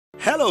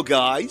Hello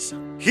guys,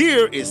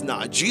 here is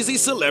Nigezie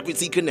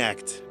Celebrity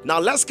Connect. Now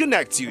let's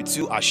connect you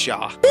to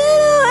Asha.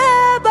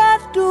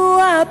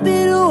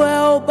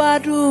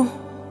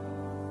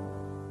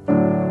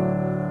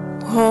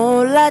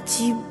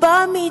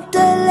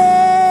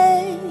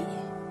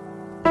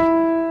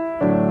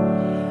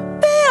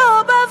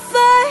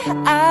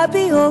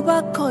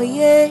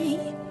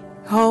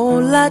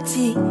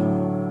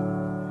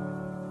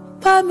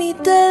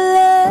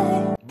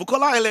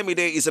 Bukola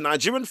Elemide is a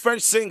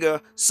Nigerian-French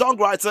singer,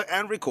 songwriter,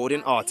 and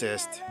recording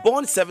artist.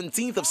 Born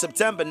 17th of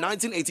September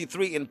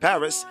 1983 in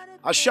Paris,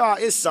 Asha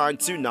is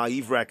signed to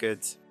Naive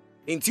Records.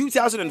 In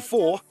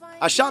 2004,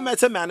 Asha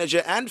met her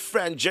manager and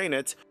friend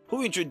Janet,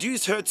 who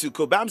introduced her to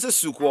Kobamse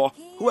Sukwo,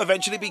 who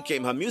eventually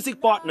became her music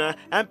partner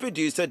and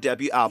produced her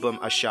debut album,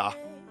 Asha.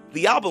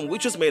 The album,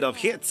 which was made of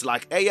hits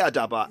like Eya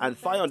Daba and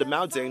Fire on the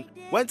Mountain,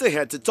 went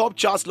ahead to top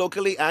charts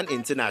locally and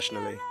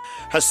internationally.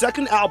 Her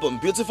second album,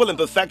 Beautiful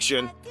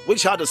Imperfection,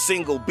 which had a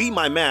single Be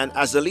My Man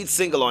as the lead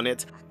single on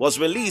it, was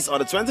released on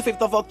the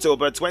 25th of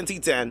October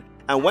 2010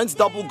 and went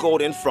double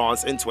gold in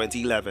France in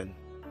 2011.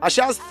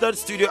 Asha's third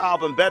studio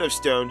album, Bed of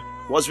Stone,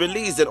 was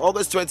released in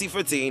August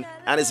 2014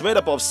 and is made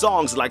up of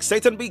songs like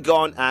Satan Be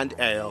Gone and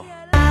Ale.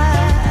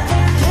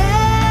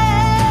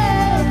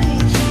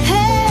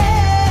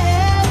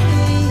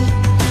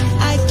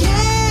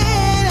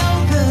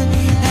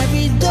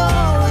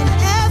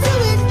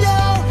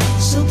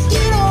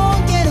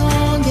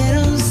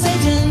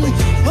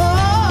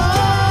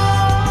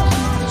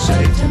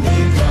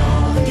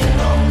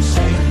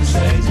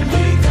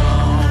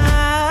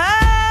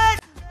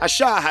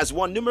 Asha has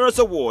won numerous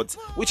awards,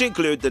 which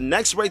include the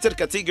Next Rated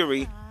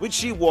category, which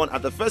she won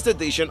at the first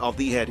edition of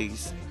the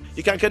Headies.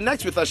 You can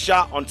connect with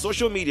Asha on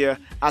social media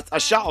at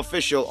Asha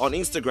Official on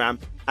Instagram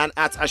and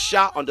at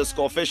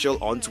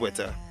Asha_official on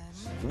Twitter.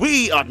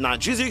 We at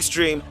Nigezie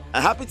Extreme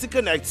are happy to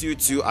connect you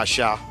to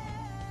Asha.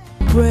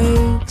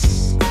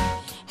 Breaks,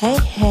 hey,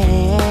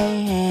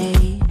 hey,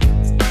 hey.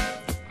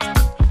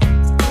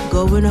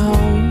 Going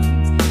home.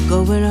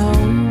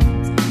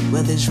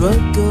 Where this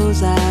road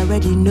goes, I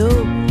already know.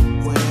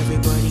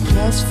 Everybody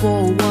cares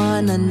for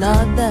one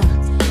another,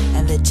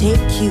 and they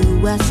take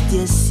you as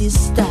their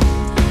sister.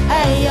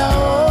 Hey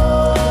yo.